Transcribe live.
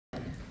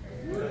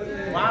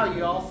Wow,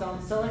 you all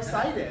sound so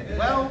excited.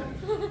 Well,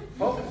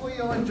 hopefully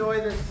you'll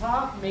enjoy this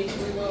talk. Maybe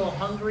a little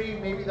hungry.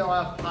 Maybe they'll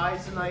have pie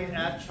tonight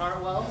at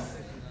Chartwell's.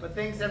 But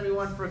thanks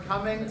everyone for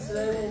coming.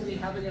 Today we'll be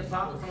having a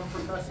talk from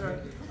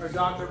Professor or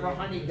Dr.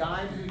 Berhane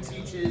Ghaim, who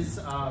teaches,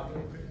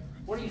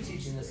 what are you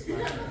teaching this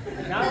semester?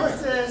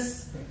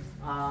 Analysis,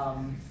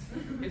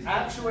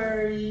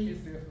 actuary,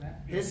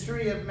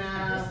 history of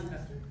math.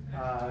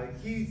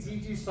 He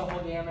teaches the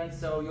whole gamut,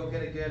 so you'll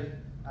get a good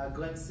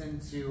glimpse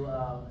into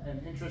an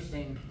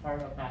interesting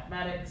part of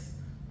mathematics,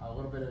 a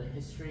little bit of the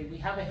history. We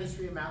have a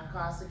history of math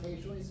class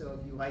occasionally, so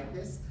if you like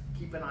this,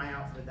 keep an eye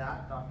out for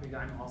that. Dr.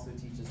 Ghaim also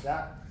teaches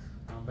that.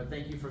 But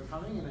thank you for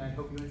coming, and I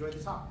hope you enjoyed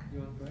the talk. You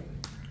want to pray?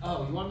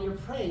 Oh, you want me to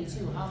pray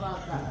too? How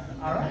about that?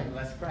 All right,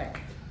 let's pray.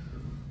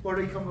 Lord,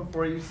 we come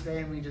before you today,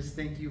 and we just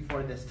thank you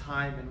for this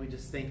time, and we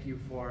just thank you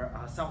for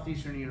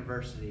Southeastern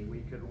University.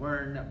 We could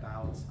learn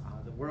about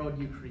the world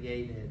you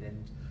created,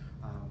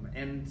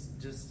 and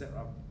just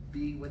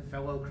be with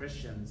fellow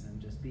Christians,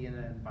 and just be in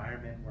an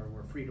environment where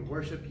we're free to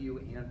worship you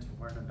and to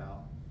learn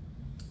about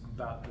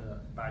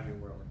your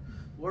world.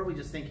 Lord, we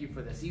just thank you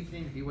for this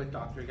evening. Be with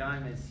Dr.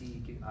 Ghaim as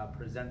he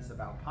presents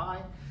about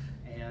pi,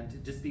 and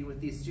just be with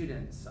these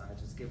students.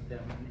 Just give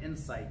them an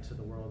insight to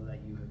the world that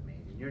you have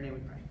made. In your name we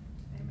pray.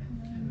 Amen.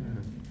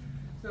 Amen.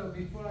 So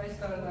before I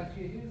start,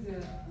 actually,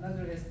 here's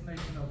another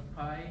estimation of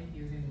pi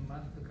using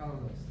Monte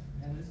Carlos.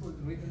 And this was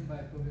written by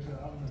Professor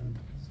Alman.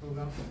 So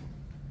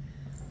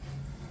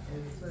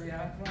you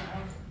have to,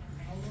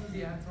 how long do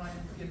you have to try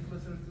and get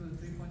closer to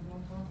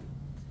 3.14?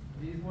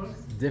 These works?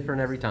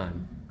 Different every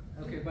time.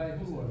 Okay, but it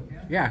will work,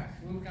 yeah? Yeah.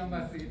 We'll come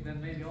back to it,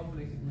 then maybe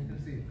hopefully we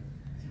can see it.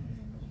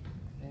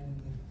 And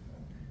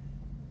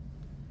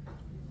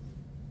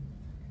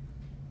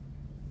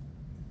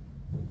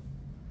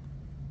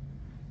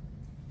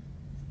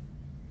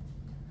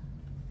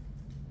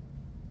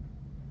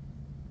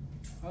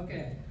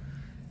okay,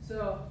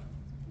 so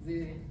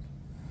the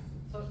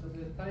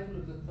title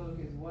of the talk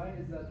is why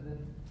is that the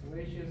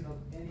ratios of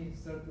any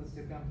circle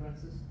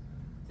circumference,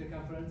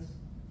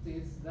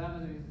 its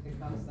diameter is a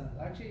constant.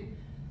 Actually,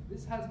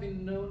 this has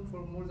been known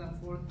for more than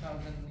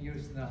 4,000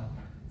 years now.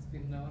 It's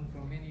been known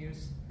for many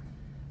years.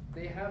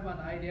 They have an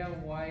idea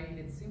why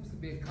it seems to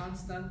be a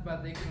constant,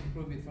 but they couldn't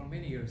prove it for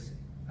many years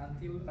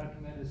until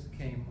Archimedes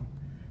came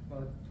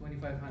about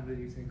 2,500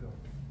 years ago.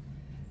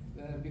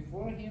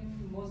 Before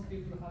him, most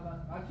people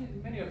actually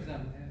many of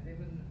them,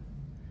 even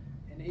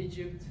in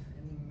Egypt,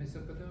 in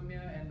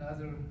Mesopotamia, and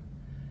other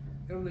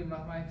early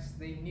mathematics,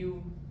 they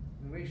knew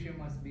the ratio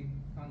must be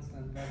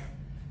constant. But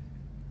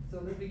so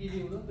let me give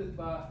you a little bit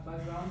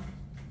background.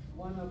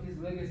 One of his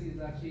legacies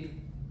is actually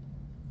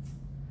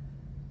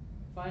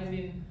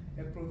finding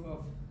a proof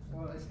of,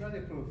 well, it's not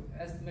a proof,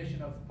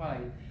 estimation of pi.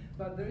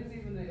 But there is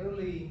even an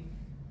early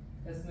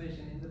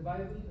estimation in the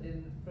Bible,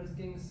 in 1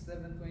 Kings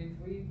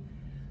 7:23,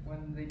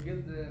 when they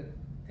built the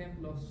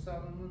Temple of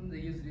Solomon, they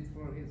used it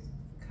for his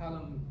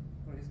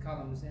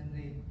columns,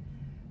 and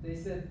they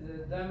said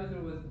the diameter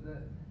was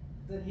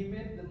then he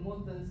made the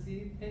molten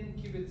sea 10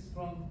 cubits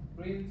from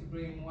brim to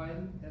brim,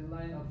 while a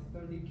line of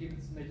 30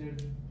 cubits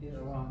measured it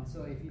around.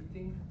 So if you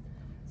think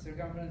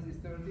circumference is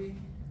 30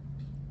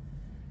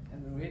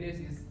 and the radius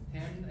is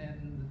 10,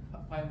 and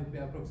pi would be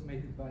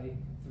approximated by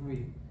 3.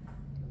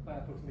 The pi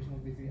approximation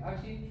would be 3.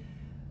 Actually,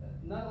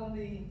 not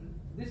only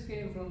this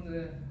came from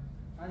the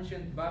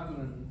ancient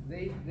Babylon,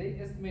 they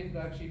estimated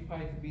actually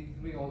pi to be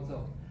 3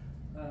 also.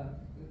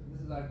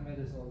 This is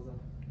Archimedes also.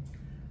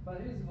 But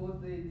here's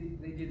what they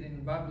did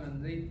in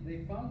Babylon.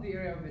 They found the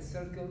area of a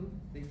circle.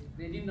 They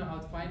didn't know how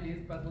to find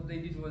it, but what they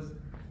did was,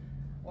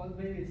 well,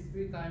 maybe it's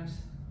 3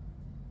 times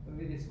the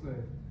radius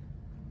squared.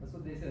 That's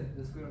what they said,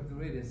 the square of the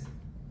radius.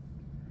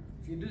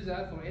 If you do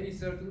that for any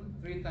circle,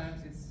 3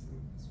 times its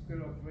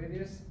square of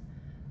radius,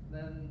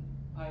 then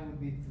pi would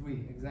be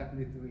 3,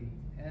 exactly 3.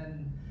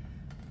 And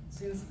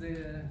since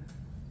the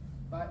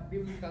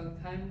biblical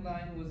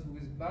timeline was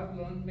with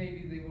Babylon,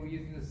 maybe they were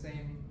using the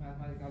same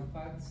mathematical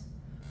facts.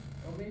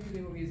 Or maybe they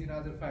were using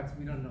other facts,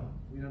 we don't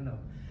know.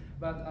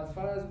 But as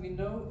far as we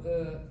know,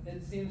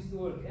 it seems to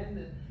work.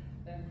 And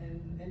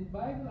in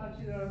Bible,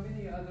 actually, there are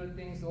many other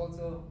things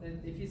also.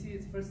 And if you see,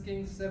 it's 1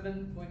 Kings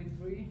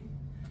 7:23,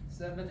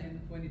 7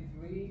 and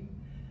 23.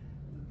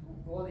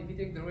 Well, if you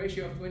take the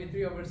ratio of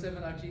 23 over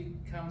 7, actually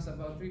comes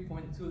about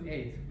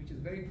 3.28, which is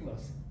very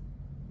close.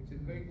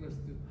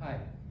 To pi.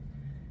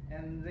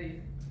 And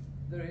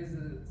there is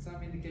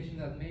some indication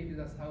that maybe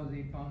that's how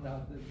they found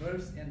out the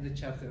verse and the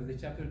chapter. The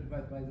chapter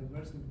divided by the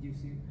verse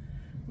gives you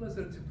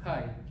closer to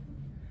pi.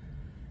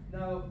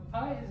 Now,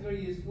 pi is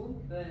very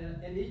useful.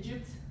 In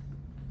Egypt,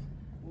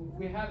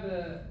 we have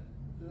the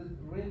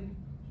Rin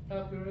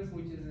papyrus,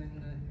 which is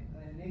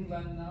in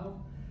England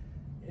now.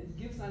 It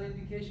gives an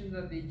indication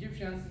that the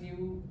Egyptians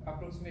knew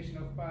approximation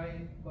of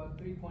pi about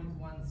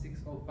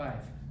 3.1605.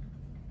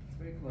 It's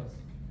very close.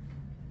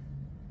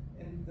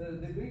 And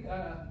the Greek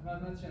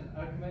mathematician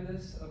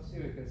Archimedes of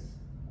Syracuse,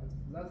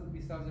 that would be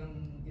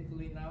southern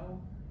Italy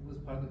now. It was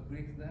part of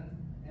Greece then,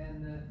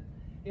 and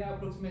he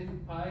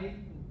approximated pi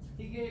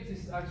he gave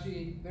this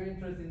actually very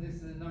interesting,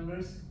 these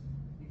numbers.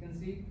 You can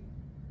see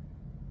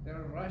there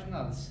are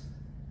rationals,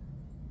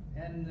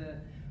 and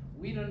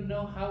we don't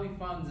know how he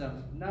found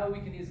them. Now we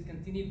can use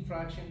continued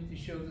fraction to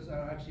show those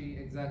are actually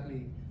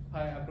exactly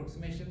pi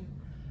approximation.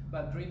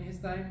 But during his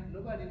time,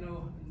 nobody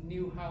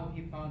knew how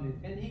he found it,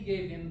 and he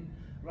gave him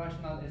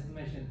rational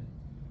estimation,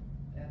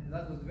 and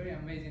that was very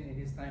amazing in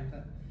his time.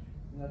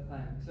 In that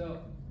time, so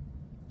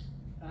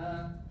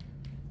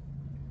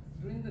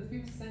during the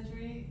 5th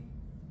century,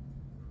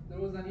 there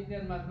was an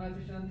Indian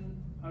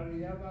mathematician,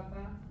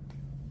 Aryabhata.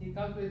 He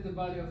calculated the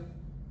value of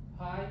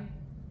pi.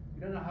 We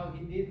don't know how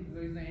he did.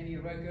 There isn't any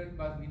record,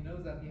 but we know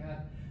that he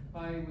had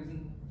pi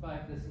within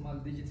 5 decimal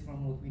digits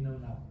from what we know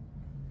now.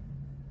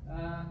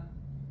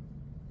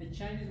 A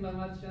Chinese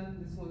mathematician,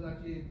 this was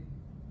actually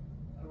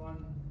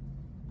around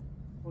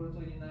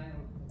 429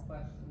 or 5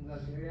 in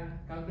that area,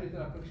 calculated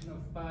the approximation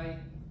of pi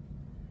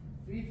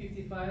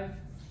 355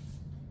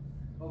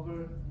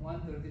 over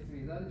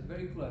 133. That is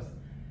very close.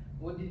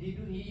 What did he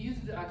do? He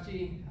used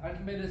actually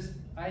Archimedes'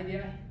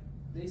 idea.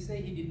 They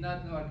say he did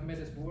not know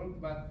Archimedes' work,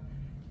 but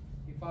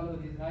he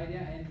followed his idea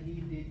and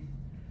he did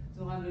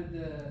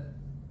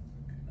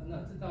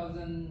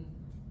 2000,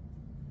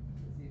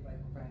 let's see if I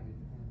can find it.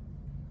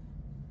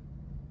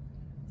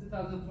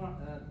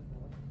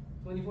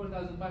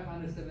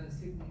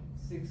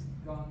 24,576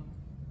 gone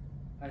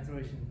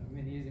iteration. I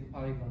mean, using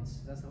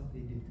polygons. That's what they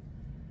did.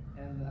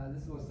 And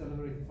this was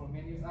celebrated for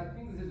many years. I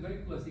think this is very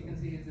close. You can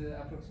see his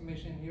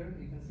approximation here.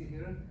 You can see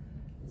here.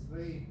 It's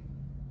very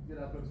good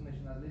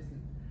approximation. At least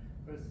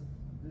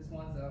these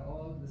ones are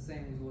all the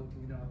same as what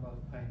we know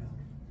about pi now.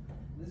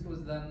 This was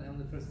done in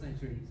the 1st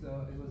century,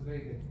 so it was very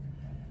good.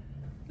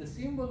 The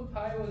symbol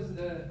pi was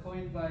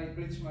coined by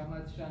British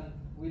mathematician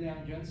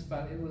William Jones,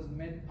 but it was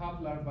made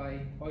popular by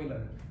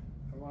Euler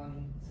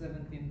around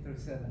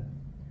 1737.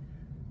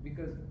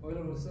 Because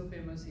Euler was so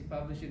famous, he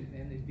published it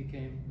and it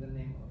became the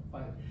name of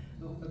pi.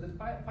 So the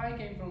pi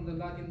came from the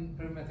Latin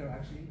per meter,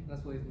 actually.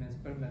 That's what it means,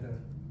 per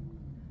meter.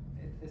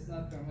 It's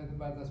not per meter,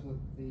 but that's what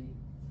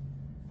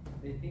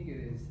they think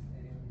it is.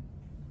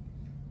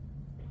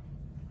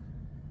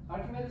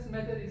 Archimedes'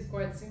 method is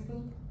quite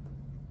simple.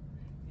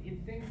 He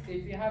thinks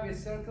if you have a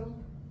circle,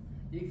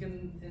 you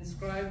can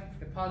inscribe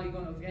a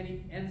polygon of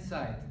any n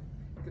side.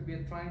 It could be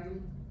a triangle,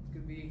 it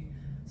could be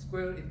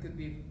square, it could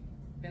be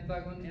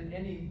pentagon, and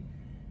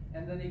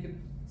then you could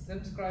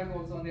circumscribe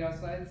also on the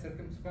outside,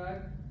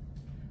 circumscribe.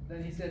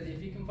 Then he said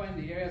if you can find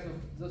the areas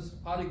of those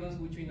polygons,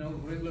 which we know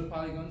regular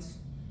polygons,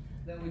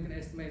 then we can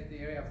estimate the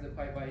area of the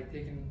pi by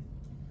taking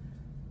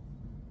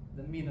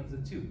the mean of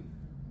the two.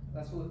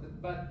 That's what.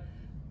 But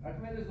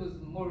Archimedes was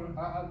more.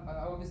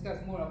 I will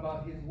discuss more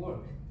about his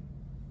work.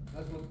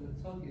 That's what the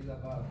talk is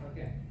about.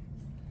 Okay.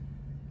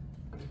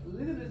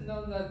 Little is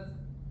known that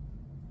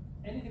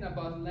anything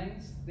about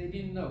lengths they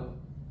didn't know,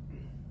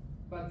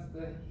 but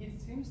he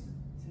seems to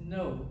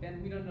know,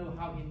 and we don't know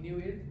how he knew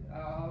it.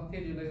 I'll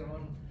tell you later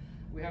on.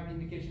 We have an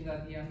indication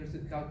that he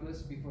understood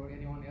calculus before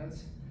anyone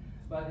else.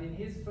 But in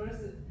his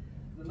first,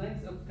 the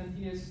length of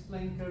continuous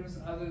plane curves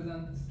other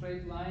than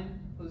straight line,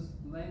 whose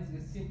length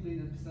is simply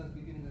the distance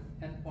between the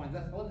endpoints.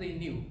 That's all they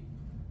knew.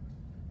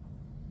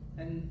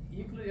 And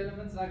Euclid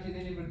elements, actually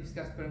they never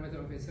discussed perimeter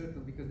of a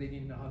circle because they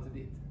didn't know how to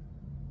do it.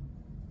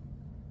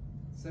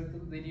 Circle,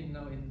 they didn't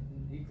know in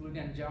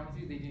Euclidean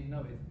geometry, they didn't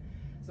know it.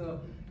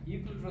 So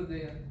Euclid wrote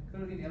the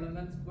curving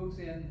elements books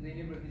and they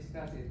never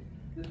discussed it.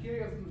 The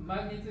theory of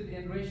magnitude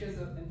and ratios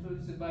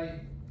introduced by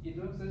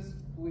Eudoxus,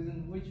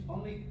 within which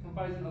only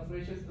comparison of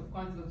ratios of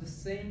quantities of the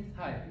same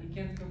type. You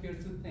can't compare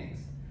two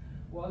things.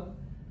 Well,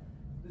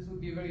 this would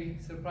be very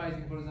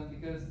surprising for them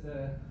because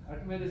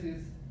Archimedes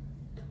is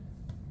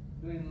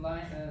doing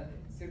line,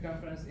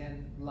 circumference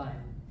and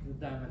line, the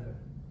diameter.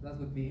 That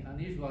would be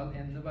unusual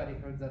and nobody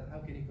heard that. How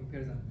can you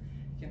compare them?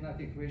 You cannot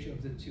take ratio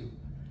of the two.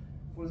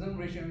 For them,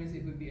 ratio means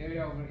it would be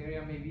area over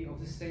area maybe of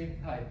the same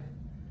type.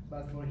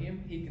 But for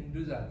him, he can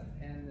do that,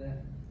 and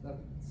that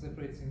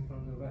separates him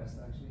from the rest,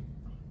 actually.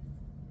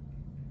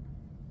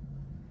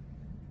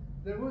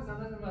 There was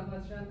another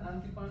mathematician,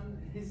 Antiphon.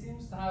 He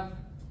seems to have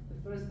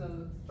the first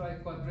try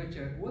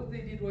quadrature. What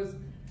they did was,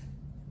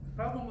 the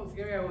problem of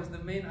area was the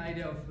main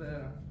idea of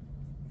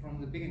from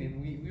the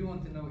beginning. We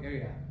want to know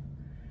area.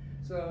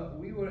 So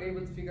we were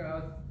able to figure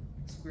out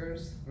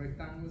squares,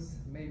 rectangles,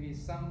 maybe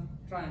some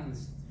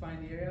triangles to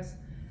find the areas.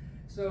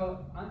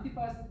 So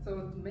Antipas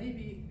thought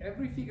maybe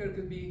every figure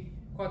could be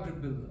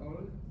quadruple,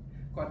 or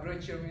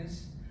quadrature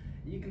means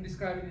you can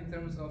describe it in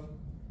terms of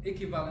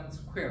equivalent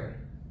square.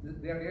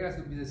 Their areas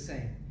would be the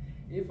same.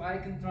 If I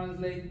can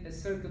translate a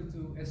circle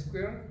to a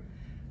square,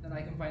 then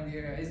I can find the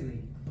area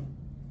easily.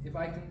 If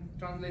I can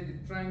translate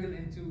the triangle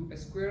into a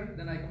square,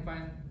 then I can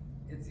find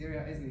its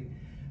area easily.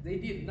 They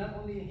did, not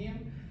only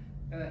him,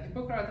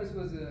 Hippocrates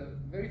was a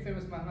very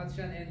famous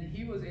mathematician and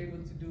he was able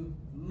to do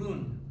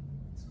lune.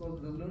 It's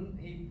called the lune.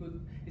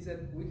 He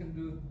said we can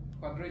do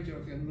quadrature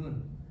of a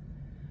lune.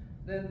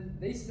 Then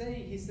they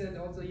say he said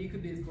also you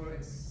could do it for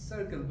a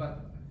circle,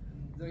 but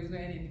there is no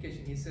any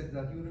indication. He said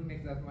that he wouldn't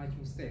make that much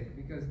mistake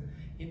because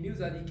he knew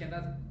that he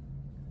cannot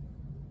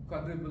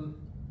quadruple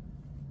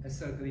a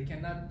circle. He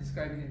cannot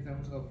describe it in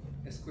terms of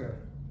a square.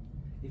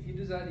 If you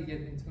do that, you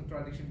get into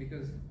contradiction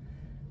because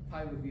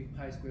pi would be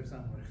pi square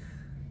somewhere.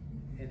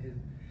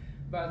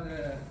 But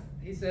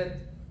he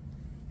said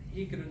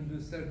he couldn't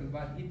do circle,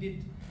 but he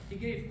did. He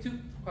gave two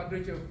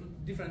quadrature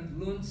of different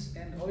lunes,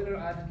 and Euler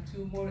added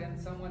two more,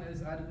 and someone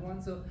else added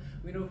one. So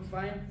we know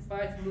find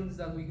 5 lunes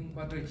that we can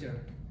quadrature.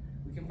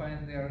 We can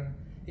find their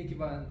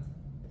equivalent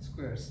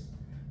squares,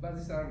 but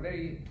these are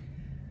very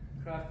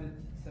crafted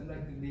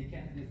selectively. You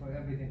can't do it for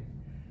everything.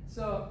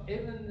 So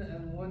even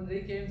when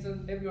they came, so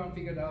everyone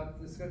figured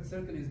out the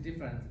circle is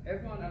different.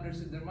 Everyone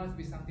understood there must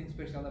be something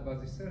special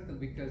about the circle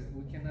because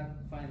we cannot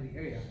find the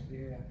area.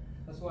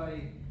 That's why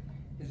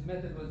his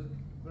method was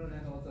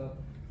brilliant also.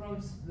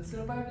 From the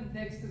surviving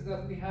texts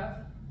that we have,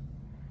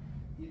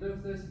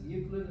 Eudoxus,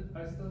 Euclid,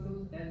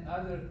 Aristotle, and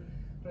other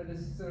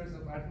predecessors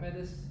of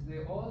Archimedes,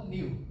 they all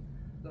knew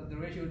that the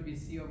ratio would be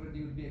C over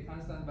D would be a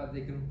constant, but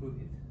they couldn't prove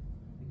it.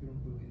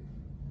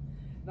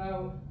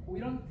 Now, we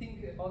don't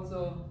think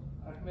also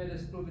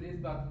Archimedes proved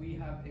it, but we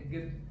have a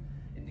good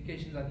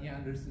indication that he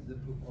understood the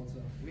proof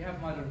also. We have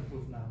modern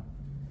proof now.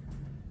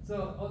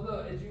 So,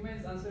 although it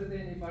remains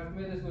uncertain if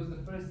Archimedes was the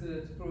first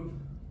to prove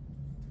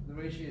the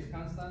ratio is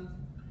constant,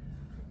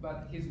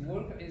 but his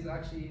work is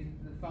actually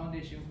the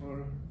foundation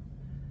for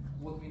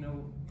what we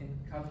know in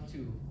Calc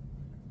 2,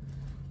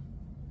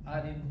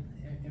 adding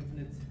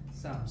infinite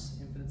sums.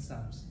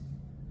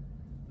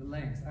 The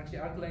length, actually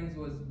arc length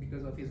was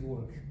because of his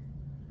work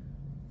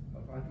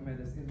of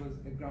Archimedes. It was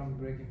a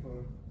groundbreaking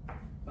for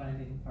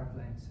finding arc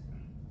lengths.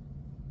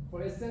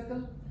 For a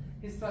circle,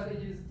 his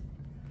strategy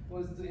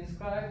was to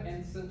inscribe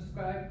and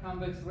subscribe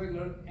convex,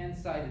 regular, and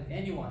sided.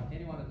 Any one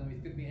of them.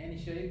 It could be any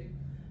shape,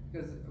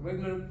 because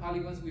regular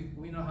polygons,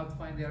 we know how to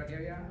find their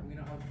area, we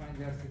know how to find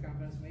their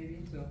circumference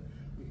maybe, so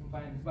we can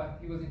find, but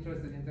he was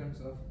interested in terms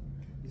of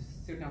the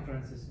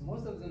circumferences.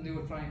 Most of them they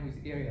were trying with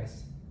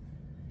areas,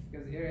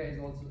 because area is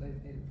also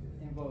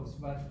involves,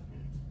 but,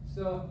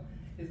 so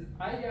his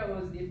idea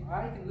was, if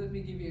I can, let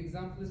me give you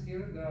examples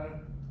here, there are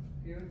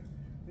here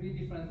 3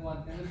 different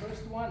ones, and the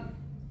first one,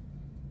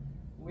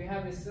 we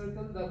have a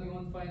circle that we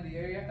want to find the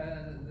area,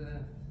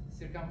 the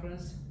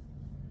circumference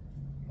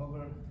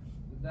over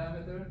the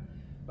diameter,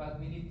 but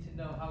we need to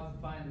know how to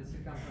find the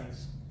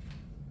circumference.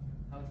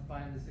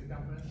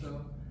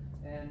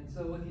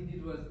 So what he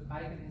did was, I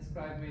can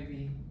inscribe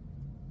maybe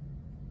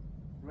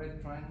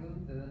red triangle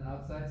and then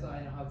outside, so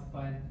I know how to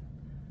find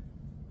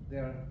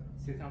their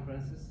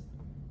circumferences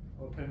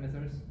or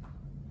perimeters.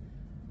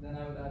 Then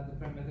I would add the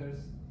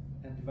perimeters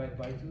and divide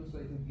by 2, so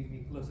it would give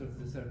me closer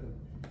to the circle.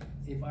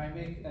 If I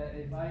make,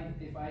 if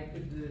I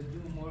could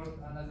do more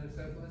another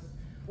surface,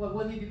 well,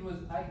 what he did was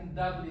I can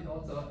double it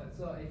also.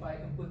 So if I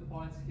can put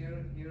points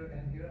here, here,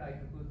 and here, I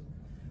can put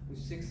with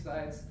 6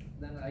 sides.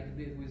 Then I could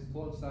do it with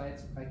 12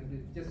 sides. I could do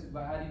it just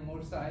by adding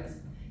more sides.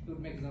 It would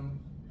make them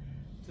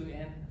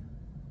 2n,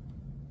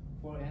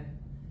 4n,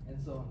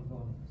 and so on and so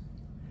on.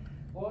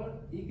 Or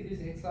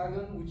Euclid's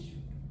hexagon, which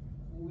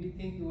we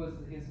think was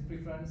his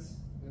preference.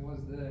 It was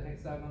the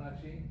hexagon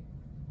actually.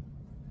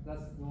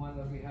 That's the one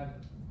that we have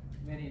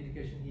many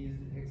indication he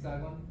used the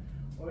hexagon.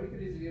 Or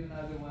Euclid's even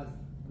other ones.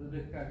 The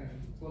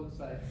hexagon, 12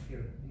 sides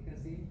here. You can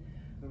see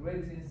the red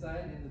is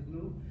inside and the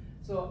blue.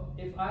 So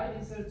if I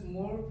insert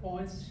more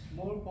points,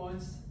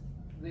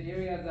 the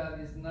area that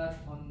is not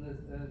on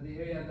the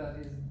area that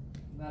is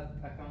not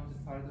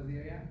accounted part of the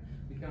area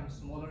becomes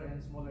smaller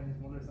and smaller and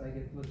smaller, so I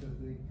get closer to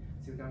the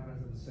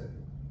circumference of the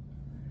circle.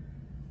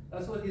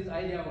 That's what his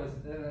idea was.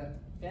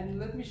 And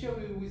let me show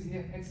you with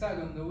the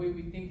hexagon the way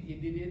we think he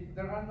did it.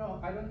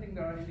 I don't think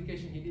there are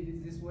indications he did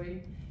it this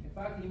way. In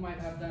fact, he might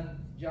have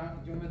done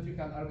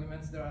geometrical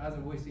arguments. There are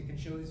other ways you can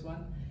show this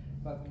one,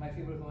 but my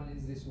favorite one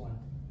is this one.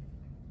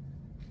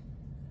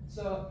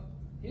 So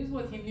here's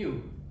what he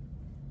knew.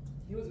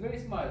 He was very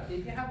smart.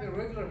 If you have a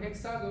regular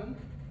hexagon,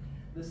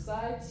 the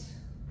sides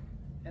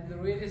and the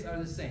radius are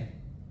the same.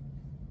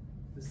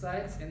 The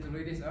sides and the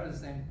radius are the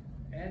same.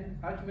 And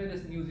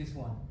Archimedes knew this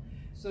one.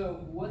 So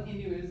what he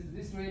knew is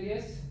this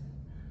radius,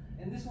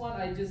 and this one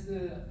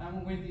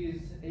I'm going to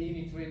use a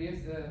unit radius,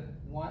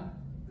 1.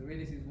 The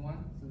radius is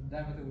 1, so the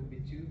diameter would be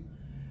 2.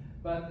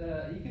 But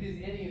you could use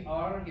any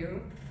r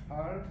here,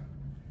 r,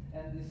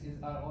 and this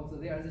is r also.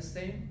 They are the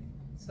same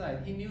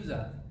side. He knew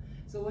that.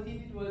 So what he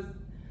did was,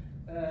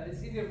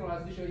 it's easier for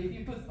us to show. If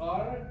you put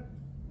r,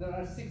 there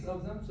are 6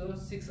 of them, so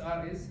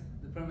 6r is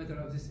the perimeter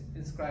of this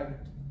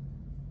inscribed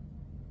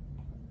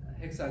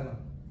hexagon.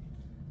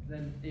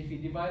 Then if you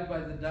divide by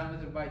the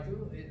diameter by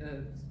 2,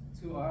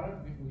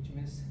 2r, which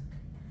means,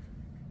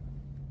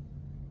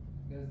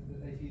 because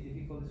if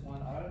you call this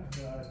 1r,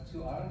 there are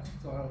 2r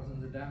on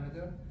the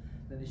diameter,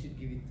 then it should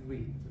give you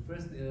 3. The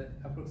first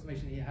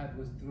approximation he had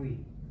was 3.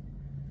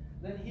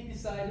 Then he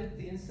decided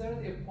to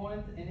insert a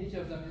point in each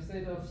of them.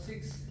 Instead of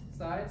 6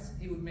 sides,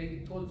 he would make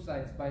it 12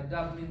 sides by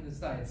doubling the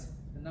sides,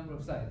 the number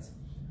of sides.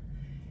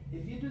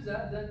 If you do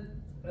that,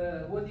 then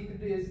what you could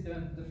do is,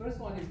 the first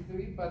one is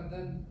 3, but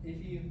then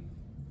if you,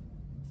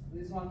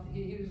 this one,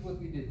 here's what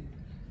we did.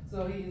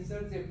 So he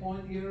inserts a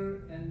point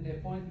here and a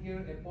point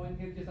here, a point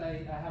here. Just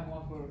I have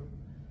one for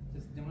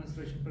just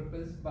demonstration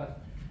purpose.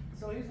 But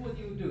so here's what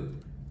you do.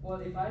 Well,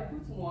 if I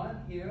put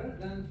 1 here,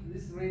 then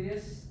this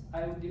radius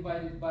I would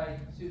divide it by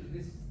 2.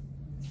 This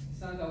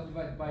distance I will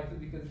divide by 2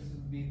 because this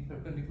would be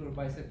perpendicular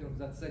bisector of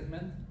that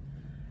segment.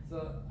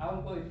 So I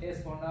will call it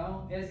S for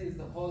now. S is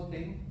the whole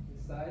thing,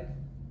 this side.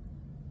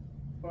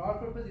 For our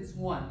purpose, it's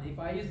 1. If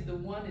I use the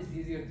 1, it's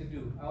easier to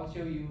do. I'll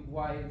show you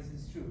why this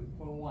is true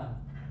for 1.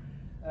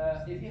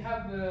 If you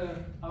have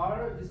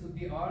R, this would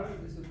be R,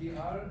 this would be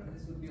R,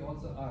 this would be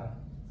also R.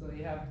 So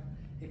you have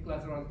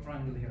equilateral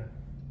triangle here.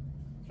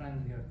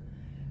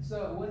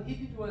 So what he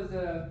did was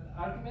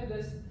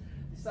Archimedes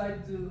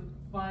decided to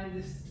find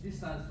this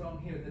distance from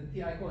here. The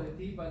T, I call it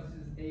T, but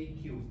this is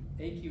AQ.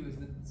 AQ is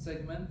the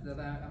segment that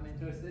I'm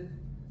interested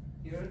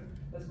here.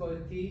 Let's call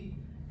it T.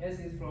 S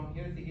is from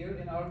here to here.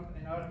 In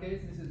our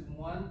case, this is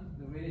 1.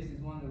 The radius is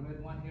 1. The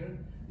red one here.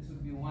 This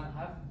would be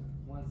 1/2.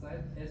 One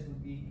side.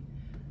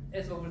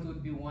 S over 2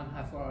 would be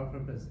 1/2 for our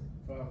purpose.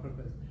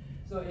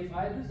 So if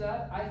I do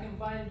that, I can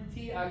find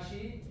T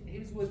actually.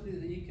 Here's what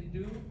you can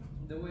do.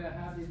 The way I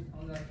have it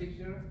on that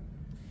picture.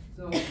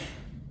 So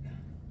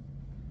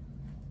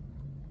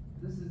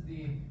this is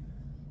the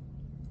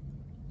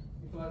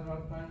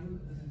equilateral triangle.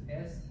 This is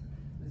S.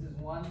 This is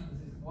 1.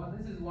 This is 1.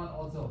 This is 1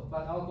 also.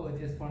 But I'll call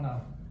it S for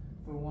now.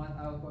 For 1,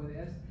 I'll call it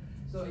S.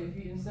 So if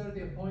you insert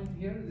a point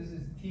here, this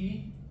is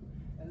T,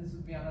 and this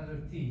would be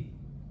another T.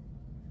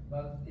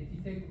 But if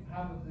you take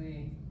half of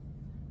the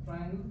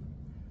triangle,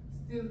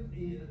 still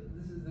this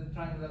is the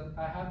triangle that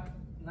I have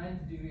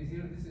 90 degrees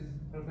here. This is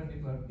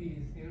perpendicular. P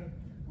is here.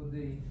 With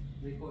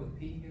they call it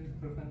P here,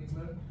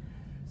 perpendicular.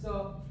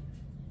 So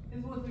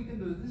here's what we can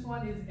do. This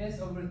one is S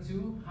over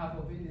 2. Half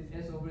of it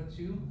is S over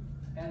 2,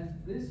 and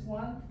this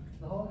one,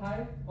 the whole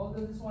height,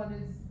 although this one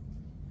is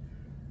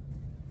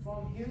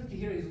from here to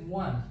here is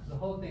 1, the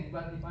whole thing.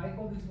 But if I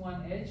call this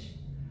one H,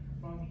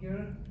 from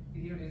here to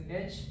here is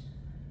H,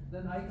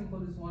 then I can call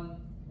this one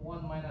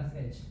 1 minus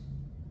H.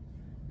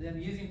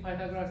 Then using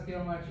Pythagoras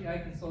theorem actually I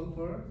can solve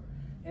for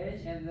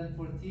H and then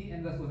for T,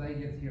 and that's what I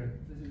get here.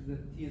 This is the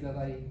T that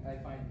I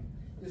find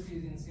just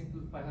using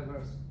simple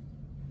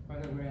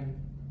Pythagorean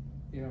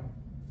theorem.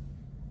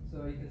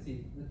 So you can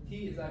see the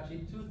T is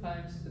actually 2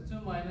 times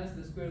 2 minus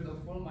the square root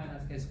of 4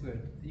 minus S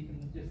squared. You can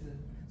just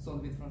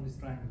solve it from this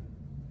triangle.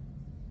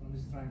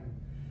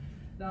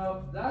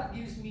 Now that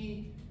gives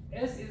me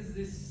S is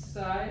this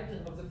side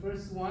of the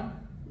first one.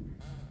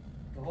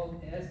 The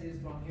whole S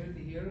is from here to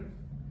here,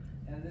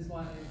 and this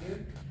one is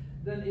here.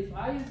 Then if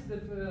I use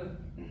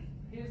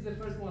here's the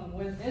first one.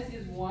 When S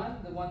is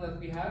 1, the one that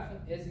we have,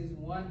 S is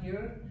 1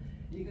 here.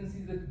 You can see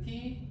the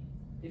T.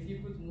 If you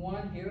put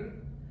 1 here,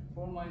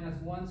 4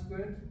 minus 1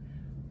 squared,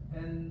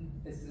 and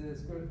it's the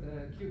square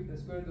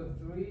root of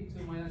 3.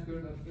 2 minus square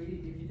root of 3.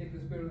 If you take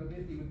the square root of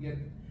it, you would get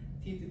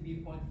T to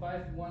be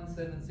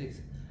 0.5176.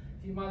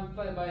 If you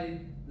multiply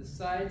by the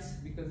sides,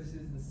 because this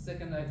is the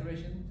second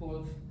iteration,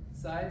 12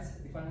 sides,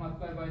 if I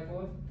multiply by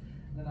 12,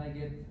 then I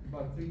get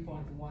about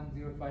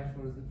 3.105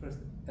 for the first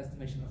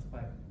estimation of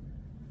pi.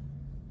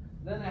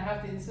 Then I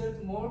have to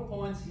insert more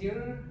points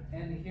here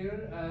and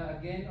here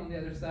again on the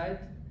other side,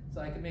 so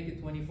I can make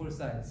it 24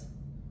 sides.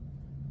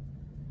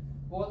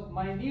 Well,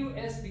 my new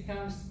S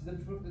becomes the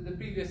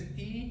previous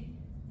T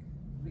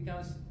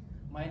becomes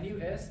my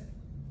new S,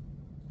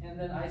 and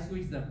then I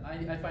switch them.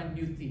 I find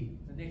new T,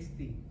 the next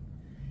T.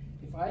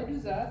 If I do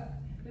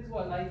that, this is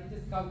what I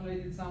just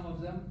calculated some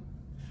of them.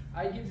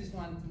 I give this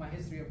one to my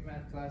history of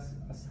math class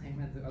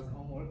assignment as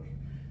homework.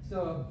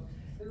 So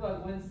this is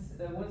what when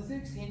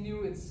 6 he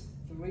knew it's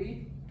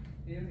 3.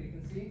 Here you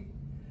can see.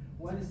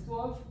 When it's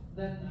 12,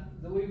 then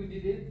the way we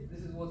did it,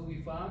 this is what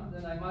we found.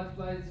 Then I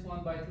multiply this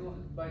one by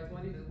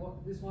 20.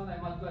 This one I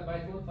multiply by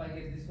 12. I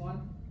get this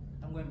one.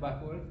 I'm going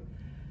backward.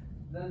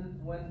 Then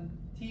when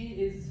T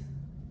is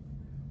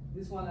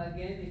this one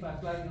again, if I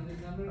apply it on this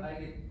number, I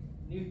get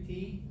new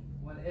T.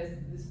 When S,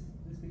 this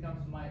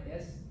becomes my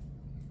S.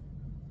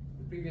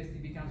 The previous T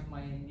becomes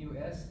my new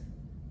S.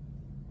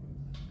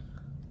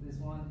 This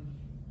one,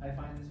 I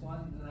find this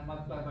one, then I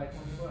multiply by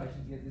 24, I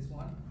should get this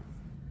one.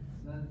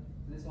 Then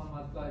this one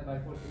multiplied by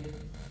 48.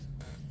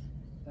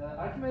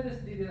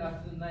 Archimedes did it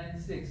up to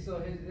 96,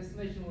 so his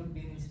estimation would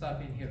be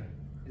stopping here.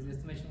 His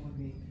estimation would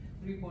be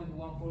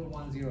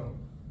 3.1410.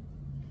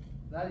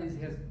 That is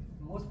his.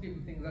 Most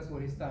people think that's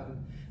where he stopped.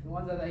 The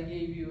one that I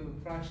gave you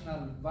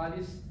fractional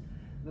values,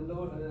 the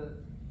lower,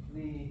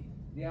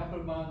 the upper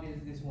bound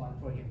is this one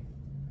for him,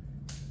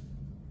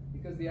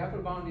 because the upper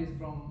bound is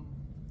from,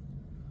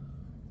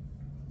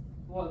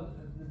 well,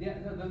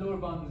 the lower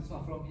bound is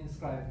one from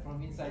inscribed.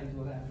 From inside is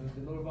what I am.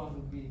 The lower bound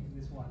would be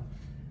this one,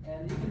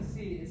 and you can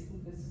see it's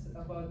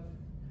about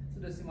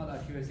 2 decimal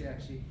accuracy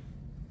actually.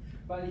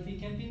 But if you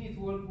continue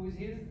to work with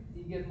here,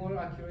 you get more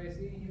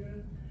accuracy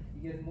here.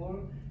 You get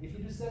more. If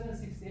you do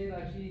 768,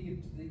 actually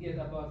you get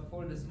about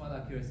 4 decimal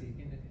accuracy.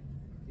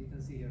 You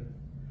can see here.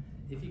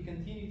 If you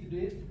continue to do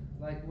it,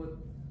 like what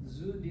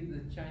Zhu did,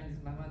 the Chinese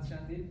mathematician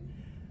did,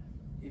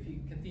 if you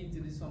continue to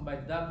do this one by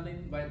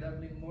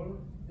doubling more,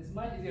 it's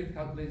much easier to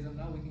calculate them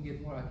now. We can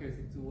get more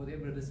accuracy to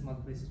whatever decimal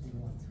places we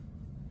want.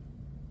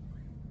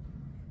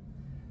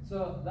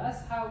 So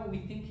that's how we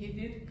think he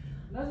did.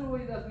 Another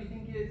way that we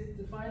think is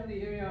to find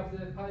the area of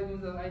the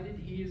polygons that I did.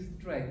 He used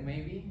Treg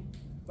maybe,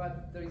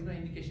 but there is no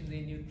indication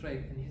they knew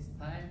Treg in his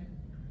time.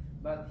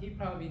 But he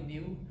probably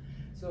knew.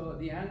 So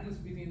the angles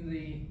between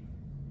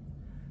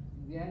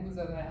the angles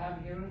that I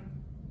have here,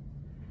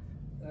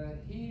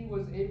 he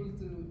was able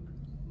to.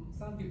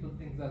 Some people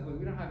think that way.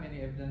 We don't have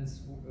any evidence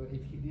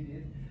if he did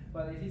it.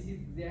 But if you see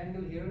the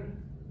angle here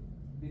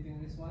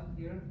between this one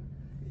here,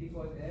 if you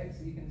call it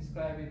x, you can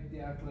describe it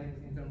the arc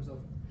length in terms of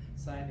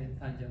sine and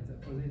tangent.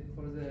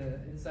 For the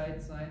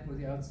inside sine, for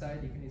the outside,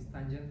 you can use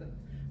tangent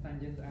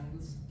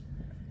angles,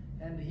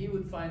 and he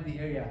would find the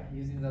area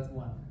using that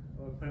one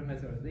or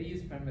perimeter. They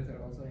use perimeter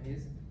also in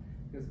his,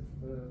 because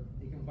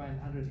you can find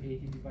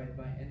 180 divided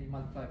by and you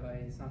multiply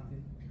by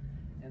something,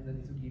 and then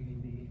it will give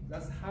you the.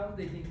 That's how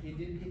they think he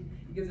did.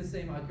 He gets the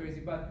same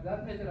accuracy, but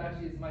that method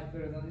actually is much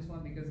better than this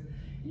one because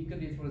you can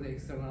do it for the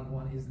external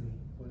one easily,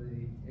 for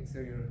the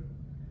exterior.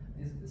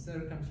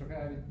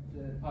 Circumscribed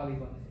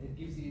polygon, it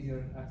gives you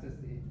easier access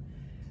to it.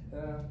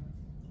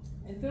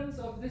 In terms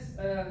of this,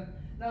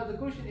 now the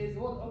question is,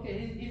 well,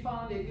 okay, he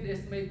found a good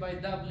estimate by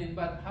doubling,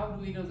 but how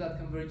do we know that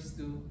converges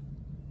to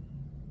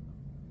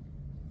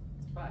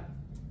pi?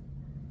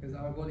 Because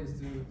our goal is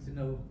to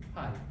know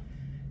pi.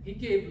 He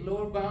gave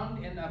lower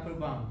bound and upper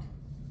bound.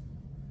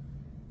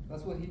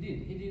 That's what he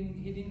did. He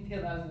didn't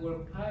tell us where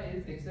pi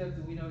is, except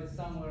we know it's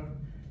somewhere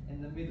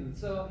in the middle.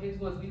 So here's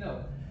what we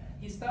know.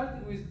 He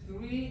started with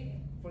 3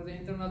 for the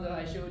internal that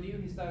I showed you.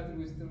 He started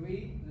with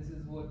 3. This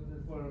is what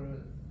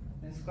for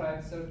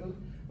inscribed circle.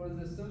 For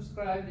the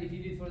subscribed, if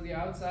you did for the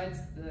outside,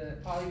 the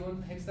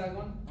polygon,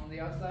 hexagon on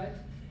the outside,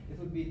 it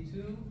would be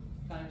 2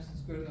 times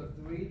square root of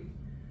 3.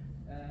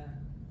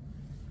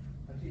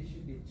 Actually, it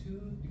should be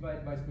 2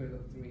 divided by square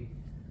root of 3.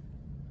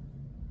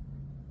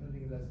 I don't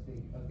think that's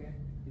big, okay?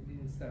 It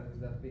didn't start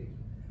with that big.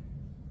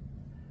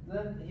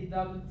 Then he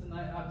doubled to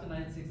up to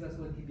 96, that's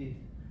what he did.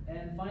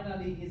 And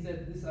finally, he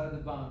said these are the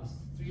bounds: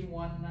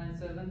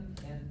 3197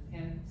 and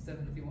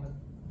 1071.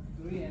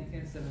 3 and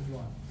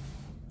 1071.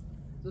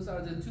 Those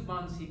are the 2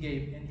 bounds he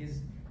gave in his.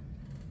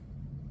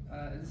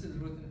 This is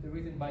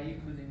written by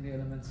Euclid in the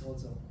Elements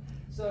also.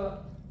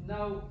 So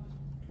now,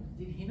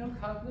 did he know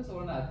calculus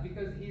or not?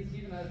 Because he's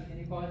given us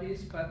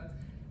inequalities, but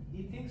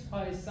he thinks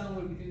pi is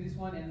somewhere between this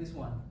one and this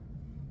one.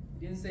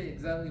 He didn't say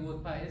exactly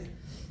what pi is.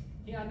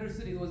 He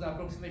understood it was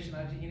approximation.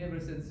 Actually, he never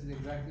said this is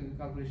exactly the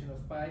calculation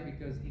of pi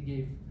because he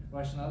gave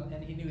rational,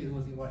 and he knew it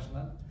was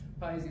irrational.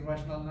 Pi is a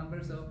irrational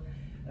number, so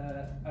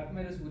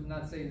Archimedes would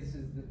not say this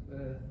is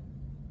the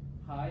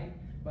high,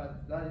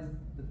 but that is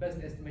the best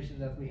estimation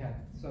that we had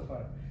so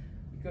far.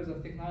 Because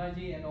of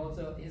technology and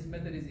also his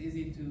method is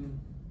easy to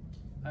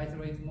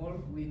iterate more,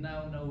 we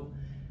now know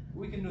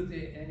we can do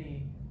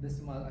any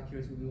decimal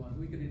accuracy we want.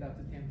 We could do it up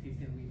to 10,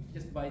 15,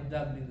 just by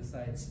doubling the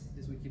sides.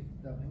 Just we keep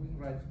doubling. We can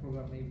write a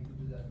program maybe to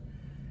do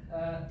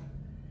that.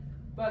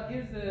 But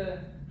here's the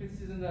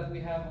criticism that we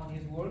have on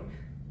his work.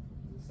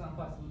 Some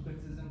possible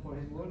criticism for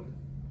his work.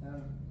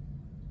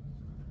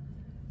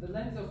 The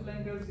length of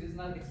Lengers is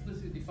not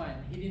explicitly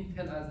defined. He didn't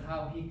tell us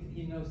how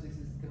he knows this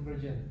is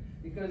convergent.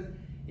 Because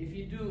if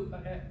you do,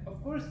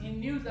 of course, he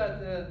knew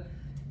that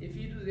if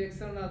you do the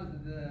external,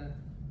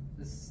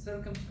 the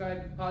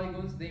circumscribed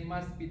polygons, they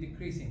must be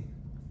decreasing.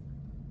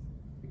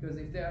 Because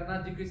if they are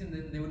not decreasing,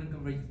 then they wouldn't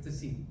converge to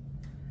C.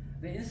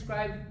 The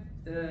inscribed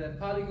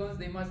polygons,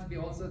 they must be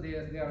also,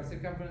 their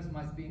circumference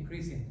must be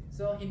increasing.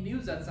 So he knew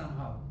that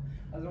somehow.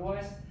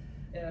 Otherwise,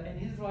 in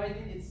his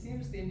writing, it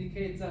seems to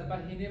indicate that,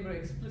 but he never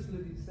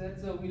explicitly said,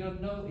 so we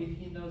don't know if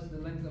he knows the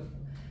length of.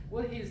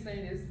 What he is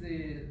saying is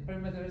the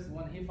perimeters,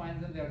 when he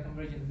finds them, they are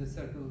converging to the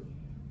circle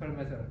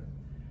perimeter.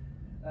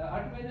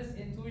 Archimedes'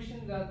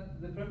 intuition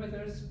that the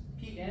perimeters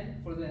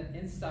Pn for the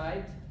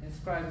inside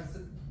inscribed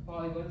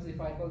polygons, if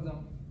I call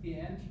them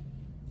Pn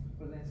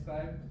for the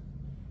inscribed,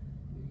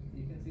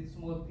 you can see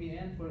small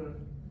Pn for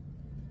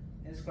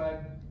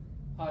inscribed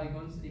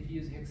polygons. If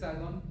you use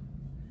hexagon,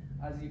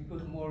 as you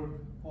put more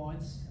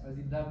points, as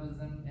you double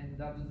them and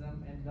double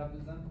them and double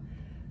them,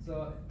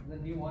 so the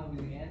new one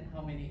with n,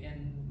 how many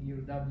n you're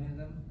doubling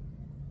them.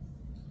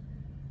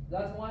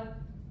 That one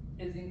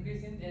is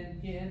increasing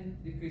and Pn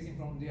decreasing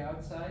from the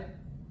outside,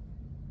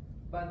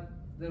 but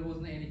there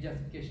wasn't any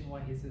justification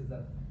why he says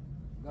that.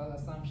 That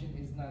assumption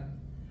is not.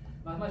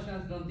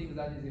 Mathematicians don't think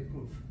that is a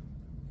proof.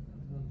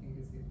 Don't think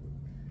it's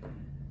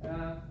a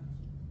proof.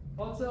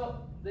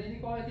 Also, the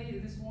inequality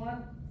is this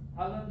one.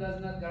 Alone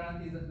does not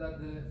guarantee that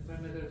the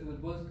perimeters will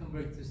both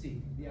converge to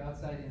C. The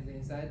outside and the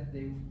inside,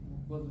 they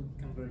both will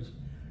converge.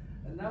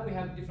 And now we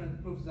have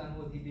different proofs than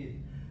what he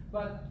did.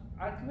 But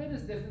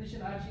Archimedes'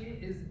 definition actually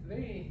is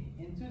very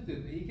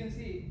intuitive. You can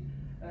see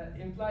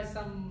implies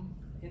some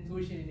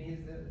intuition in his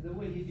the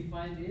way he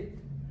defined it.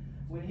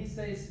 When he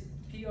says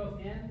P of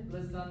n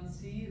less than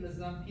C less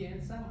than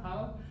Pn.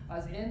 Somehow,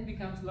 as n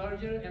becomes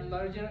larger and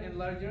larger and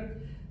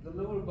larger, the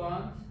lower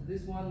bound,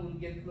 this one will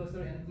get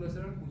closer and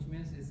closer, which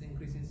means it's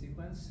increasing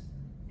sequence.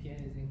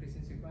 Pn is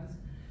increasing sequence.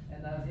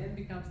 And as n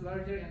becomes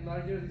larger and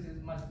larger,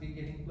 must be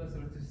getting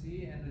closer to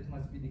C, and it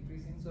must be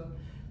decreasing. So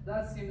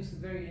that seems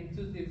very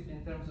intuitive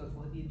in terms of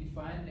what he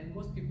defined, and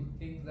most people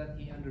think that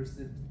he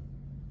understood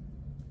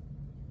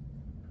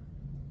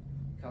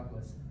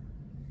calculus.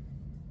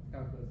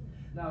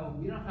 Now,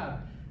 we don't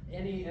have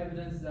any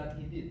evidence that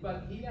he did,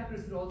 but he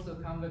understood also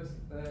convex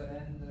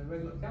and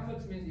regular.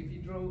 Convex means if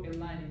you draw a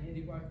line in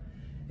any part,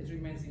 it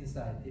remains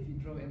inside. If you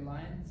draw a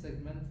line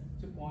segment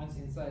 2 points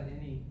inside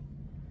any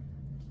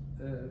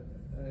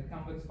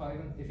convex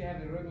polygon, if you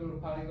have a regular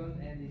polygon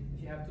and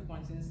if you have 2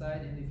 points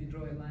inside, and if you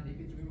draw a line, if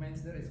it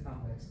remains there, it's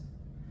convex.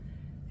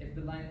 If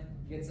the line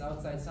gets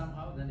outside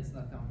somehow, then it's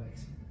not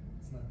convex.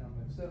 It's not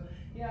convex. So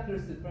he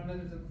understood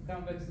parameters of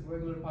convex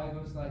regular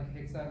polygons like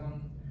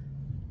hexagon.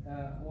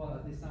 Well,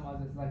 at least some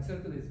others, like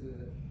circle is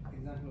an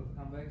example of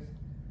convex.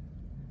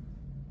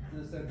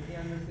 The circle, he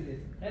understood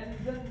it. And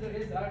then there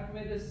is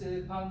Archimedes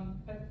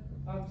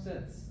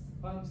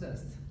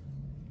palimpsest.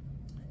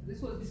 This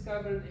was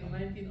discovered in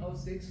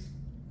 1906,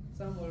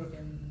 somewhere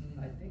in,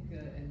 I think,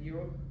 in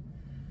Europe.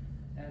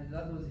 And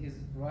that was his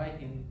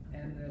writing.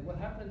 And what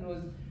happened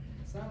was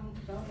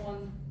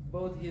someone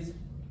bought his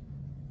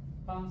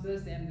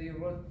palimpsest and they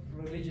wrote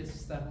religious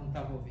stuff on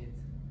top of it.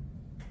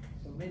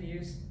 For many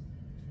years,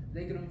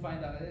 they couldn't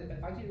find out.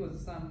 Actually, it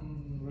was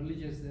some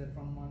religious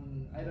from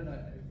one, I don't know,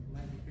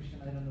 might be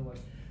Christian, I don't know what.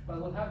 But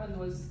what happened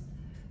was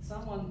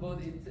someone bought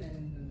it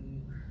and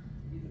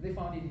they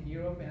found it in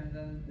Europe, and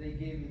then they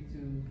gave it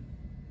to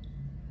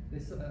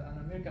this, an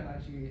American,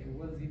 actually, a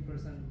wealthy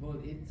person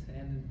bought it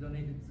and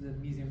donated it to the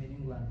museum in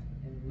England,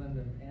 in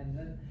London. And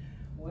then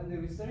when they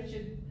researched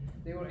it,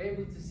 they were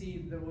able to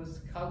see there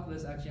was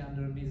calculus actually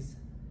under his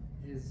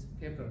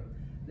paper.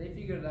 They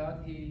figured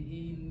out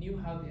he knew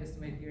how to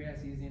estimate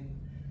areas using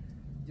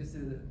just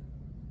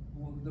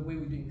the way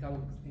we do in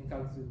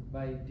calculus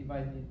by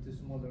dividing into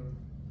smaller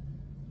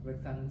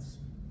rectangles.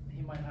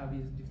 He might have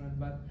his different,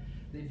 but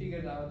they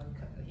figured out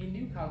he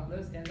knew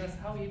calculus, and that's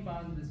how he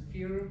found the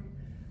sphere,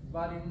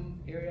 volume,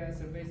 area,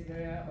 surface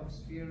area of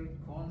sphere,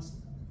 cones.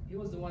 He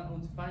was the one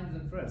who found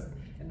them first,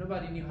 and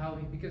nobody knew how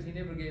because he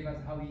never gave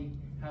us how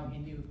he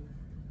knew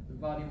the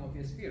volume of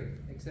a sphere,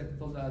 except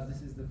told us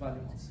this is the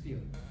volume of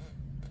sphere.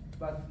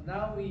 But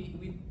now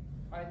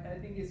I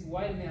think it's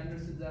widely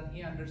understood that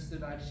he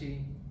understood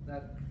actually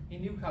that he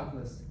knew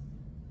calculus.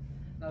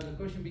 Now the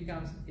question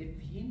becomes, if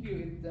he knew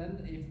it,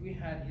 then if we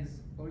had his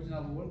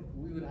original work,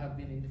 we would have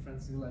been in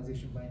different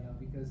civilization by now,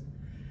 because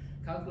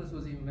calculus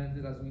was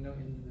invented, as we know,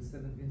 in the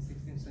 17th,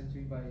 16th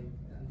century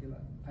until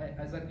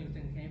Isaac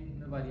Newton came.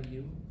 Nobody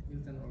knew,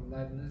 Newton or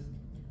Leibniz.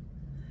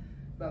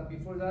 But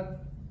before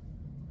that,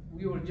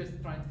 we were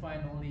just trying to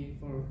find only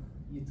for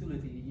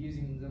utility,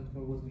 using them for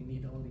what we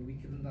need only. We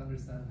couldn't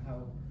understand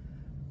how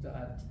to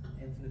add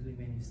infinitely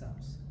many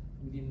sums.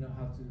 We didn't know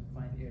how to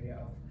find area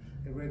of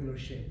irregular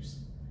shapes.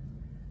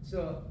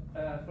 So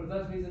for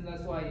that reason,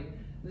 that's why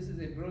this is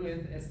a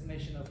brilliant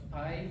estimation of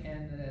pi,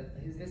 and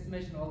his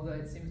estimation, although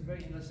it seems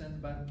very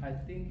innocent, but I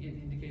think it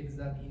indicates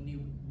that he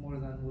knew more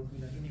than what we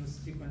know. He knew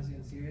sequencing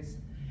and series,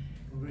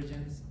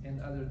 convergence,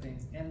 and other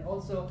things. And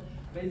also,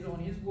 based on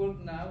his work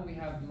now, we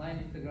have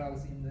line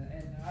integrals in the,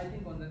 and I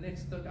think on the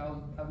next talk,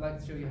 I'd like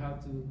to show you how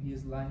to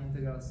use line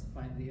integrals to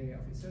find the area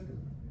of a circle.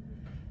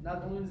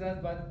 Not only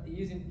that, but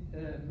using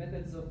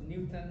methods of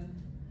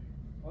Newton,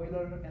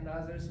 Euler, and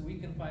others, we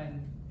can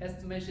find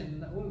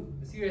estimation,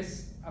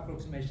 series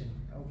approximation.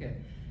 Okay,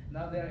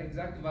 now they are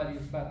exact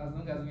values, but as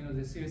long as we know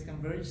the series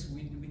converge,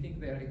 we think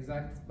they are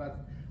exact,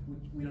 but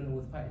we don't know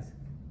what pi is.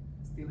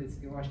 Still, it's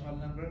irrational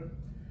number,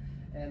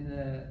 and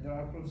there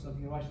are proofs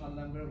of irrational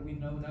number. We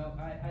know now.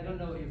 I don't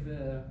know if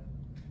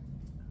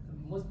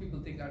most people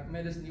think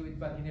Archimedes knew it,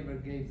 but he never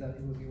gave that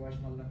it was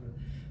irrational number.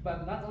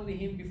 But not only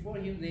him, before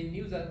him, they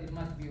knew that it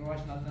must be a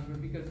rational number,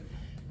 because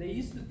they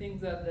used to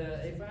think that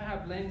if I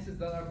have lengths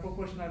that are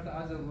proportional to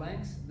other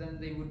lengths, then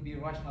they would be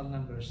rational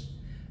numbers.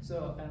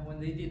 So, and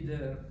when they did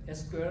a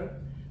square,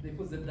 they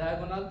put the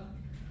diagonal,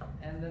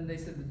 and then they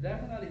said the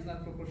diagonal is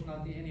not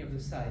proportional to any of the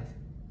sides.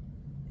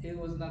 It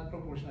was not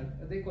proportional.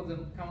 They call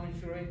them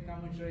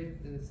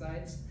commensurate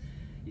sides.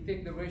 You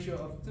take the ratio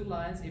of two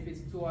lines. If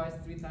it's twice,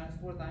 3 times,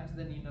 4 times,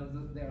 then you know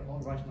that they are all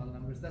rational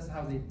numbers. That's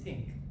how they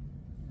think.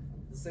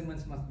 The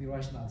segments must be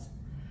rationals.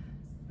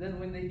 Then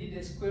when they did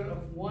a square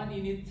of 1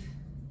 unit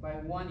by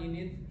 1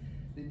 unit,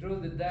 they drew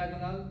the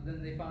diagonal,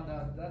 then they found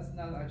out that's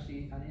not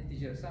actually an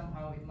integer.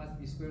 Somehow it must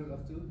be square root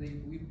of 2.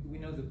 We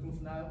know the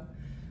proof now.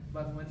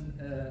 But when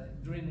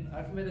during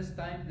Archimedes'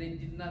 time, they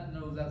did not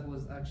know that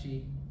was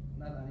actually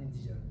not an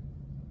integer.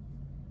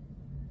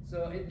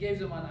 So it gave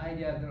them an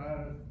idea. There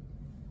are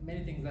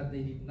many things that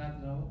they did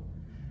not know.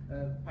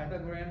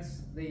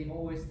 Pythagoreans, they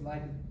always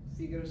liked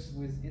figures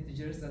with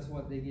integers. That's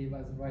what they gave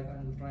us right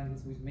angle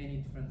triangles with many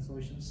different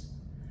solutions.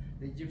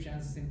 The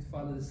Egyptians seem to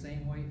follow the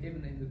same way.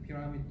 Even in the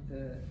pyramid,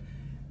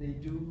 they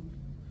do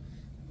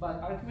But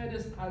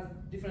Archimedes has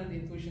different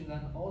intuition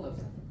than all of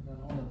them.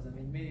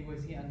 In many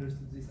ways, he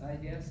understood these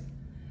ideas.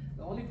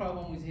 The only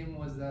problem with him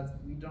was that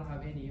we don't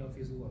have any of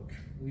his work.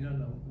 We don't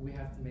know. We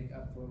have to make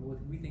up for what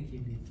we think he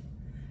did.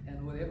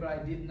 And whatever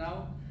I did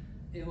now,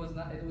 it was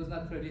not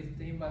credited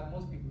to him, but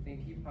most people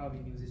think he probably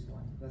knew this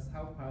one. That's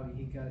how probably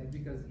he got it,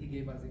 because he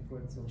gave us a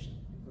correct solution.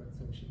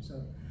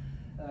 So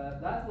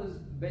that was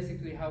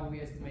basically how we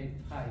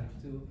estimate pi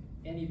to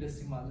any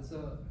decimal,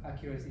 so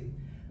accuracy.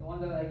 The one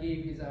that I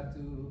gave is up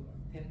to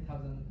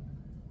 10,000,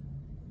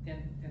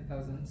 10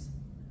 thousandths,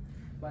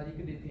 but you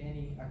could do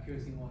any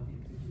accuracy you wanted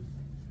to do.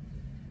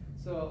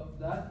 So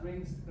that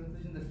brings to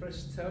conclusion the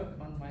first talk.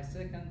 On my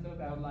second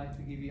talk, I would like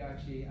to give you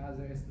actually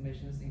other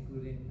estimations,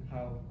 including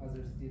how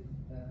others did.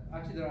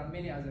 Actually, there are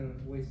many other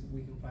ways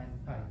we can find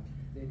pi,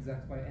 the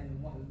exact pi.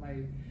 And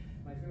my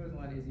favorite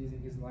one is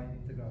using his line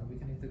integral. We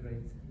can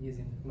integrate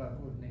using polar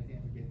coordinate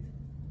and get.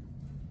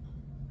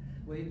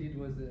 What he did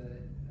was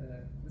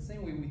the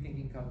same way we think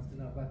in calculus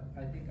now, but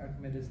I think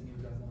Archimedes knew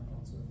that one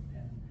also.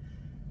 And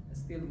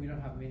still, we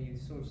don't have many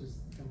sources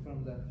to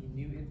confirm that he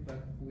knew it,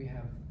 but we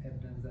have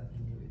evidence that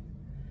he knew it.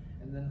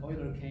 And then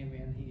Euler came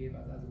and he gave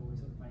us other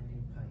ways of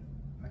finding pi.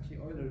 Actually,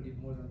 Euler did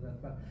more than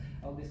that, but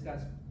I'll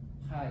discuss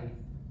pi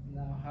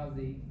now.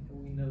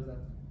 We know that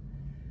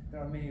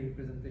there are many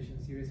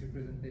representations, series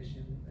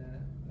representation,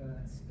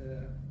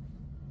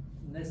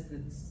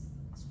 nested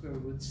square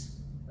roots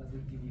that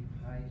will give you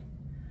pi.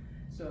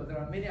 So there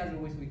are many other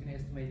ways we can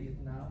estimate it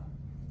now.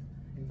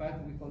 In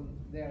fact,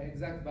 they are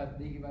exact, but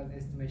they give us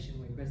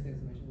estimation way, best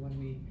estimation.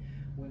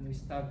 When we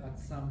start at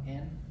some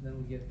n, then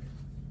we get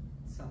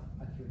some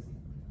accuracy.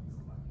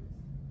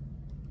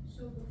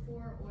 So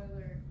before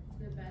Euler,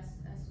 the best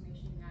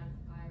estimation you had of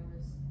pi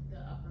was the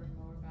upper and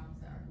lower bounds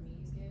that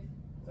Archimedes gave?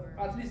 Or?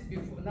 At least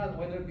before, not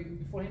Euler,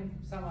 before him,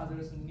 some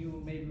others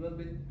knew maybe a little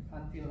bit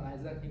until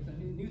Isaac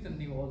Newton. Newton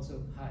knew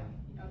also pi.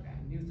 Okay.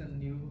 Newton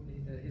knew,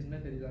 his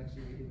method is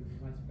actually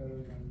much better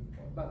than,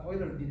 but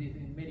Euler did it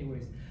in many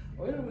ways.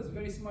 Euler was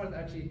very smart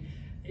actually.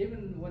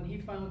 Even when he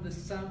found the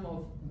sum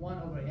of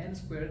 1 over n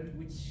squared,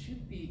 which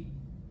should be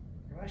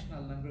a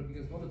rational number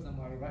because all of them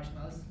are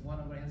rationals, 1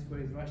 over n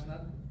squared is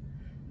rational.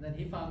 Then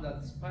he found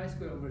that pi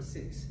squared over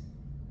 6.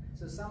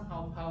 So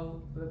somehow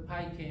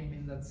pi came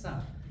in that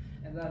sum.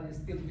 And that is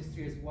still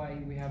mysterious why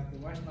we have the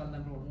rational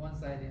number on one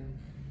side and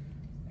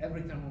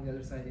every term on the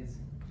other side is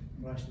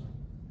rational.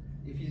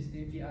 If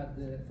you add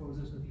for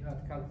those that you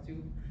had calc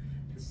 2,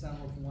 the sum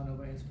of 1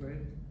 over n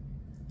squared,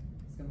 it's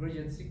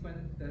convergent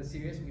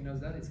series, we know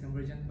that it's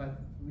convergent,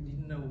 but we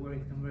didn't know where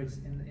it converges.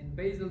 In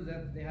Basel,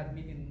 that they had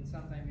meeting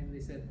sometime and they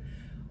said,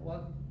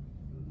 well,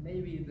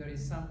 maybe there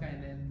is some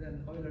kind, and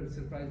then Euler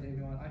surprised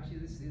everyone. Actually,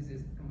 this is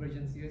a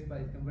convergent series,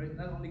 but it converges,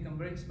 not only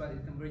converges, but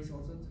it converges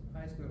also to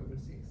pi squared over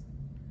 6,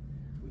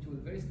 which was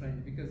very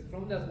strange because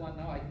from that one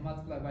now I can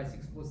multiply by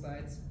 6 both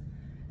sides,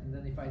 and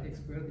then if I take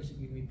square, they should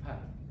give me pi.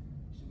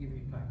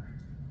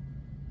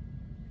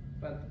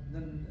 But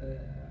then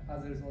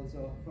others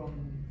also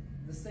from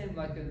the same,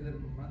 like the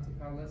Monte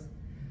Carlos,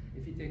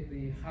 if you take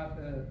the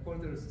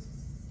quarters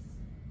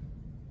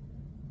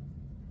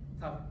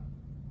top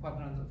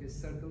quadrant of a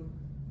circle,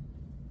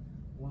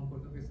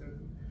 1/4 of a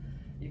circle,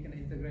 you can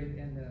integrate,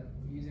 and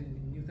using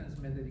Newton's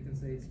method, you can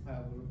say it's pi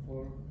over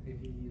 4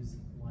 if you use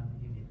 1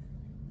 unit.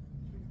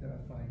 There are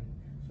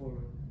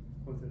 4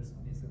 quarters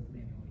on a circle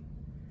anyway,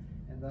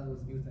 and that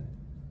was Newton.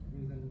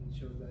 Newton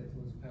showed that it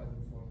was pi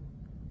over 4.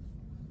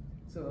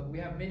 So we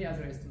have many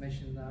other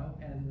estimations now,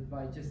 and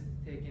by just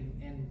taking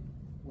n,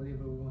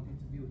 whatever we want it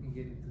to be, we can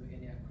get it to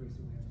any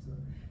accuracy we have. So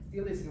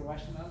still it's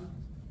irrational.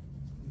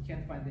 We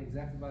can't find the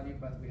exact value,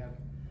 but we have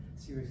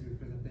series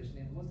representation,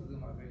 and most of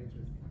them are very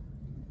interesting.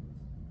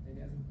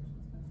 Any other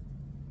questions?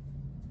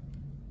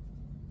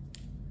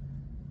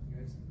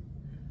 Yes.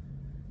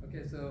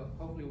 Okay, so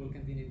hopefully we'll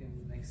continue in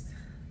the next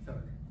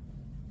talk.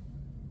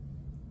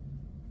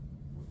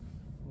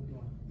 What do you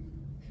want?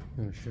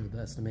 You want to show the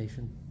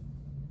estimation?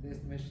 The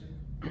estimation?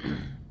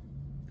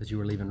 That you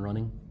were leaving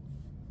running?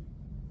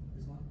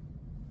 This one?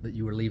 That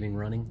you were leaving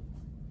running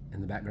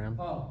in the background?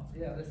 Oh,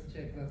 yeah, let's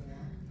check that one.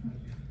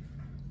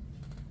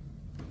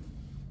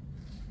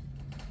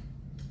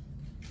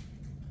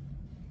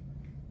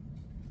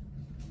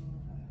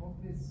 I hope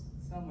it's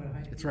somewhere.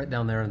 It's right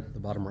down there in the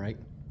bottom right.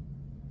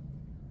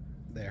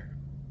 There.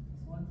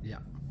 This one? Yeah.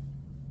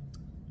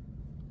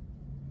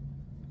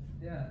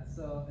 Yeah,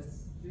 so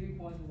it's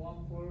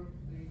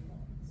 3.143.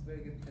 It's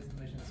very good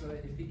estimation. So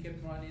if he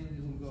kept running, it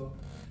will go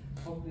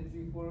hopefully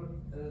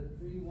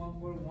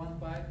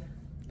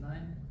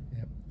 3.1415.9.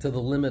 Yep. To the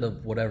limit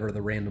of whatever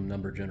the random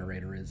number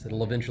generator is.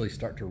 It'll eventually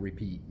start to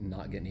repeat and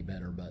not get any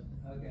better, but.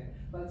 Okay,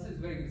 but this is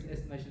very good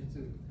estimation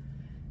too.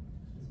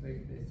 It's very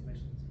good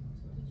estimation too.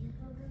 So. Did you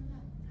program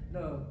that?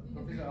 No,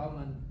 Professor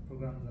Allman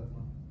programmed that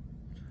one.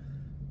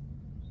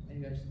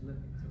 Maybe I should let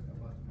him talk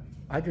about it.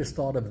 I just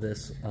thought of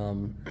this,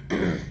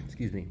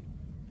 excuse me,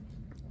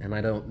 and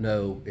I don't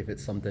know if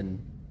it's something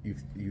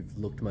you've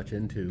looked much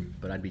into,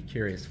 but I'd be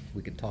curious,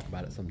 we could talk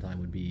about it sometime,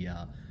 would be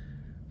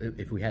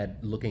if we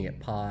had looking at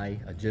pi,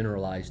 a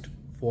generalized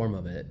form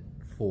of it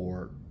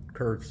for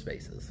curved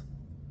spaces.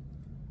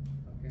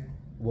 Okay.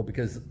 Well,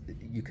 because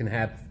you can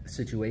have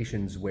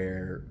situations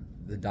where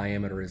the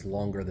diameter is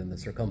longer than the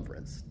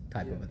circumference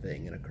type of a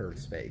thing in a curved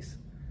space.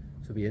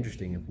 So it'd be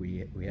interesting if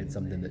we had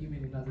something that... You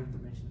mean in other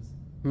dimensions?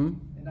 Hmm?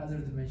 In other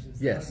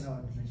dimensions? Yes. Not in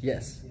our dimensions.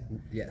 Yes. Yeah.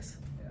 Yes.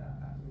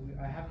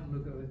 I haven't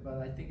looked at it, but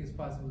I think it's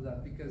possible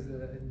that because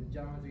in the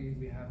geometry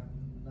we have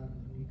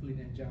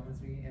non-Euclidean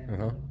geometry,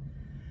 and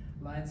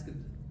lines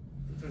could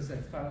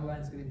intersect, parallel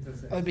lines could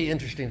intersect. That would be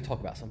interesting to talk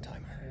about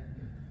sometime. Yeah.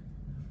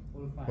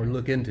 We'll find. Or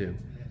look into.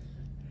 Yeah.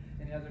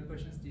 Any other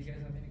questions? Do you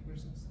guys have any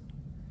questions?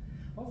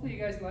 Hopefully you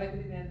guys like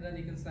it, and then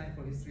you can sign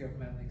for history of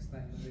math next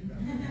time.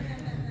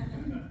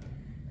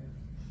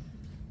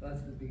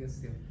 That's the biggest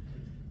skill.